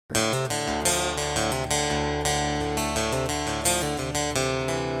Have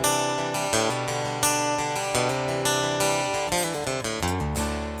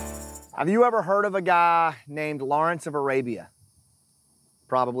you ever heard of a guy named Lawrence of Arabia?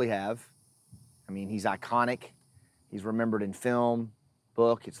 Probably have. I mean, he's iconic. He's remembered in film,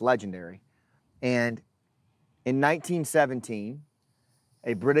 book, it's legendary. And in 1917,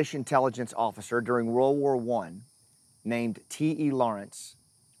 a British intelligence officer during World War I named T.E. Lawrence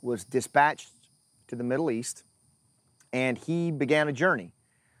was dispatched to the Middle East, and he began a journey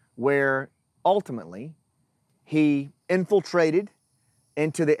where ultimately he infiltrated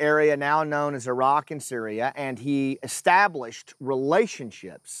into the area now known as Iraq and Syria, and he established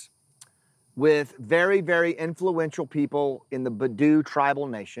relationships with very, very influential people in the Bedou tribal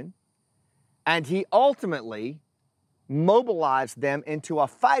nation, and he ultimately mobilized them into a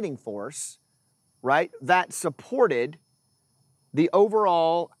fighting force, right, that supported the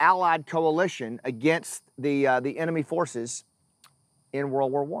overall Allied coalition against the enemy forces in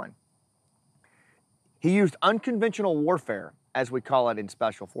World War I. He used unconventional warfare, as we call it in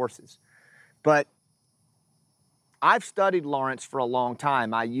special forces. But I've studied Lawrence for a long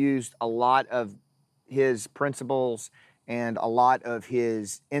time. I used a lot of his principles and a lot of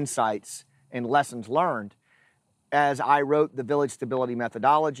his insights and lessons learned as I wrote the Village Stability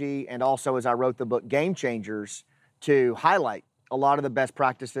Methodology, and also as I wrote the book Game Changers, to highlight a lot of the best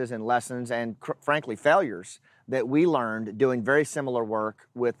practices and lessons and, frankly, failures that we learned doing very similar work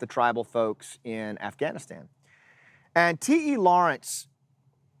with the tribal folks in Afghanistan. And T.E. Lawrence,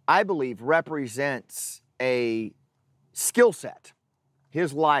 I believe, represents a skill set.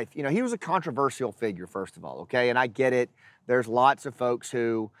 His life, you know, he was a controversial figure, first of all, okay? And I get it. There's lots of folks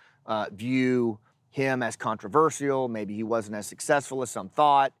who view him as controversial. Maybe he wasn't as successful as some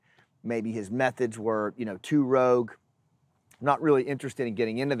thought. Maybe his methods were, you know, too rogue. I'm not really interested in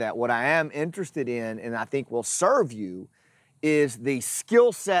getting into that. What I am interested in, and I think will serve you, is the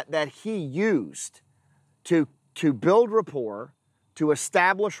skill set that he used to build rapport, to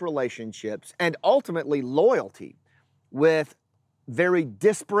establish relationships, and ultimately loyalty with very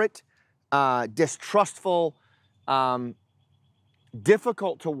disparate, distrustful,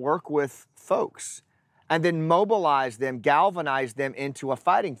 difficult to work with folks, and then mobilize them, galvanize them into a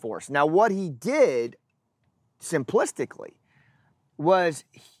fighting force. Now, what he did, simplistically, was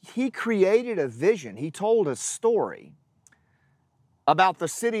he created a vision. He told a story about the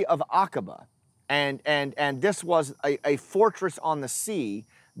city of Aqaba. And this was a fortress on the sea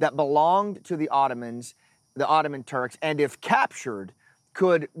that belonged to the Ottomans, the Ottoman Turks, and if captured,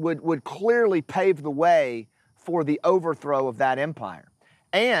 would clearly pave the way for the overthrow of that empire.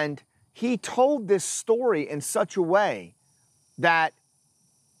 And he told this story in such a way that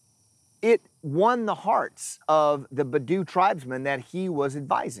it won the hearts of the Bedou tribesmen that he was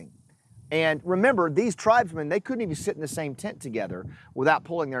advising. And remember, these tribesmen, they couldn't even sit in the same tent together without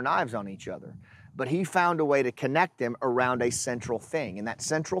pulling their knives on each other. But he found a way to connect them around a central thing. And that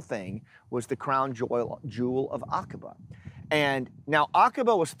central thing was the crown jewel of Aqaba. And now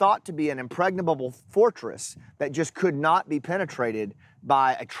Aqaba was thought to be an impregnable fortress that just could not be penetrated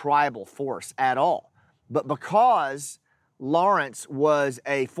by a tribal force at all. But because Lawrence was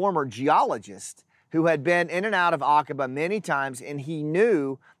a former geologist who had been in and out of Aqaba many times, and he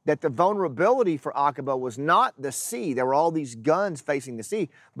knew that the vulnerability for Aqaba was not the sea. There were all these guns facing the sea,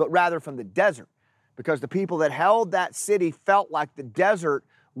 but rather from the desert, because the people that held that city felt like the desert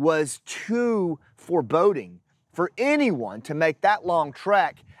was too foreboding for anyone to make that long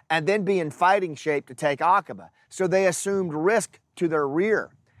trek and then be in fighting shape to take Aqaba. So they assumed risk to their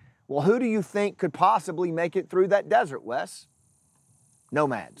rear. Well, who do you think could possibly make it through that desert, Wes?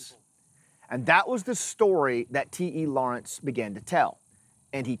 Nomads. And that was the story that T.E. Lawrence began to tell.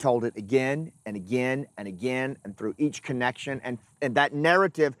 And he told it again and again and again, and through each connection, and that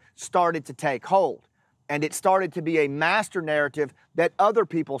narrative started to take hold. And it started to be a master narrative that other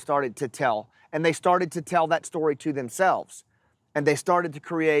people started to tell, and they started to tell that story to themselves. And they started to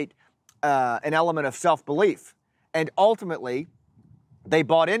create an element of self-belief. And ultimately, they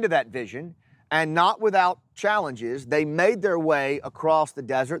bought into that vision, and not without challenges, they made their way across the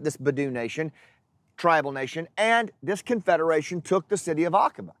desert, this Bedou nation, tribal nation, and this confederation took the city of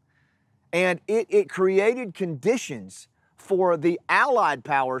Aqaba. And it created conditions for the Allied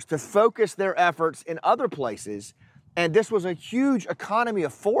powers to focus their efforts in other places, and this was a huge economy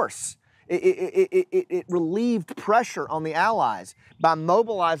of force. It relieved pressure on the Allies by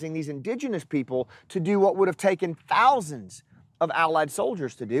mobilizing these indigenous people to do what would have taken thousands of Allied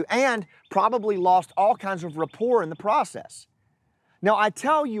soldiers to do, and probably lost all kinds of rapport in the process. Now, I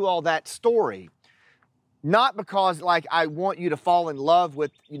tell you all that story Not because like I want you to fall in love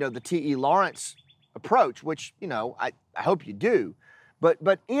with, the T.E. Lawrence approach, which, I hope you do.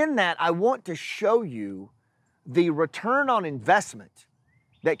 But in that, I want to show you the return on investment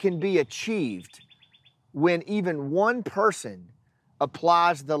that can be achieved when even one person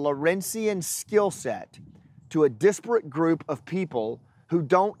applies the Lawrencian skill set to a disparate group of people who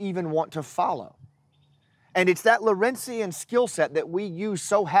don't even want to follow. And it's that Lawrencian skill set that we use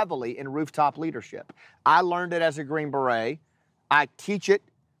so heavily in rooftop leadership. I learned it as a Green Beret. I teach it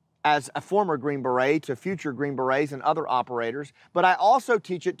as a former Green Beret to future Green Berets and other operators, but I also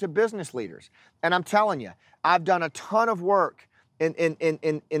teach it to business leaders. And I'm telling you, I've done a ton of work in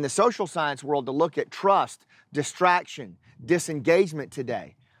the social science world to look at trust, distraction, disengagement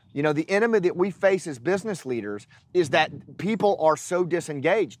today. The enemy that we face as business leaders is that people are so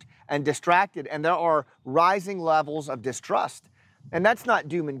disengaged and distracted, and there are rising levels of distrust. And that's not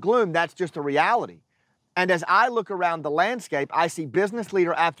doom and gloom, that's just a reality. And as I look around the landscape, I see business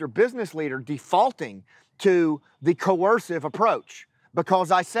leader after business leader defaulting to the coercive approach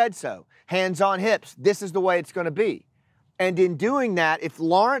because I said so. Hands on hips, this is the way it's going to be. And in doing that, if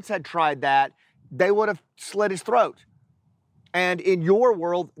Lawrence had tried that, they would have slit his throat. And in your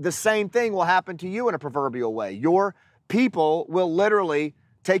world, the same thing will happen to you in a proverbial way. Your people will literally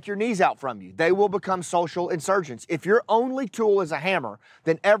take your knees out from you. They will become social insurgents. If your only tool is a hammer,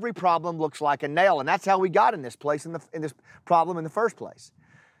 then every problem looks like a nail. And that's how we got in this place, in this problem in the first place.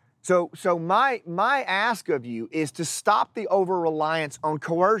 So my ask of you is to stop the over-reliance on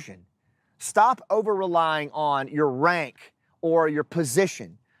coercion. Stop over-relying on your rank or your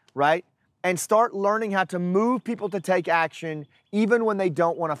position, right? And start learning how to move people to take action even when they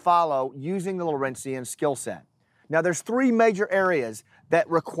don't want to follow using the Lawrencian skill set. Now, there's three major areas that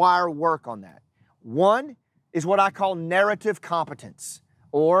require work on that. One is what I call narrative competence,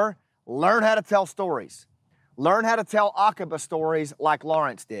 or learn how to tell stories. Learn how to tell Aqaba stories like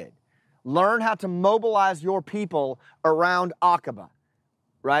Lawrence did. Learn how to mobilize your people around Aqaba,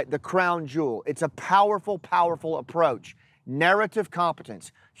 right? The crown jewel. It's a powerful, powerful approach. Narrative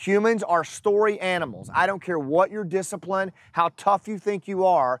competence. Humans are story animals. I don't care what your discipline, how tough you think you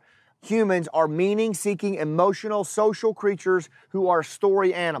are. Humans are meaning-seeking, emotional, social creatures who are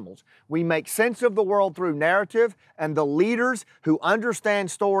story animals. We make sense of the world through narrative, and the leaders who understand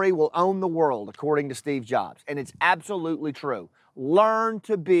story will own the world, according to Steve Jobs. And it's absolutely true. Learn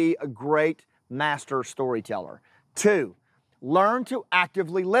to be a great master storyteller. Two, learn to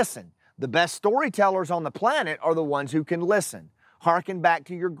actively listen. The best storytellers on the planet are the ones who can listen. Harken back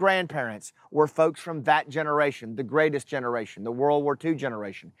to your grandparents or folks from that generation, the greatest generation, the World War II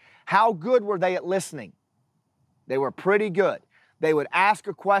generation. How good were they at listening? They were pretty good. They would ask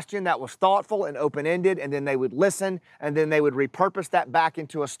a question that was thoughtful and open-ended, and then they would listen, and then they would repurpose that back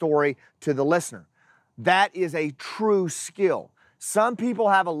into a story to the listener. That is a true skill. Some people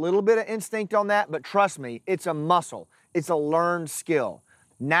have a little bit of instinct on that, but trust me, it's a muscle. It's a learned skill.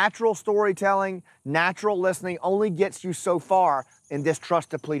 Natural storytelling, natural listening only gets you so far in this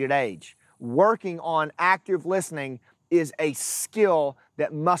trust-depleted age. Working on active listening is a skill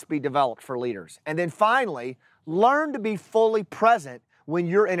that must be developed for leaders. And then finally, learn to be fully present when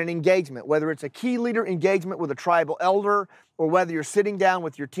you're in an engagement, whether it's a key leader engagement with a tribal elder or whether you're sitting down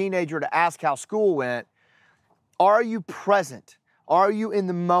with your teenager to ask how school went. Are you present? Are you in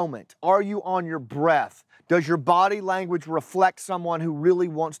the moment? Are you on your breath? Does your body language reflect someone who really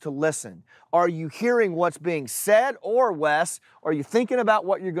wants to listen? Are you hearing what's being said, or Wes, are you thinking about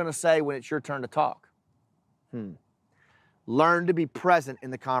what you're going to say when it's your turn to talk? Learn to be present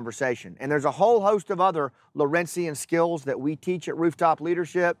in the conversation. And there's a whole host of other Lawrencian skills that we teach at Rooftop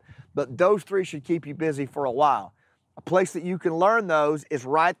Leadership, but those three should keep you busy for a while. A place that you can learn those is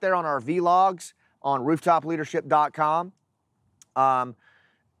right there on our vlogs on rooftopleadership.com. And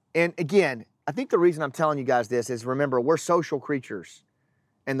again, I think the reason I'm telling you guys this is, remember, we're social creatures.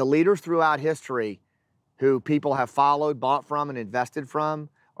 And the leaders throughout history who people have followed, bought from, and invested from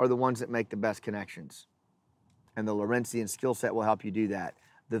are the ones that make the best connections. And the Lawrencian skill set will help you do that.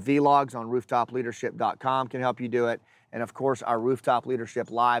 The vlogs on rooftopleadership.com can help you do it. And of course, our Rooftop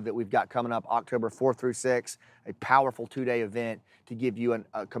Leadership Live that we've got coming up October 4th through 6th, a powerful 2-day event to give you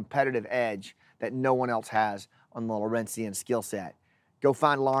a competitive edge that no one else has on the Lawrencian skill set. Go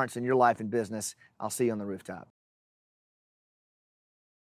find Lawrence in your life and business. I'll see you on the rooftop.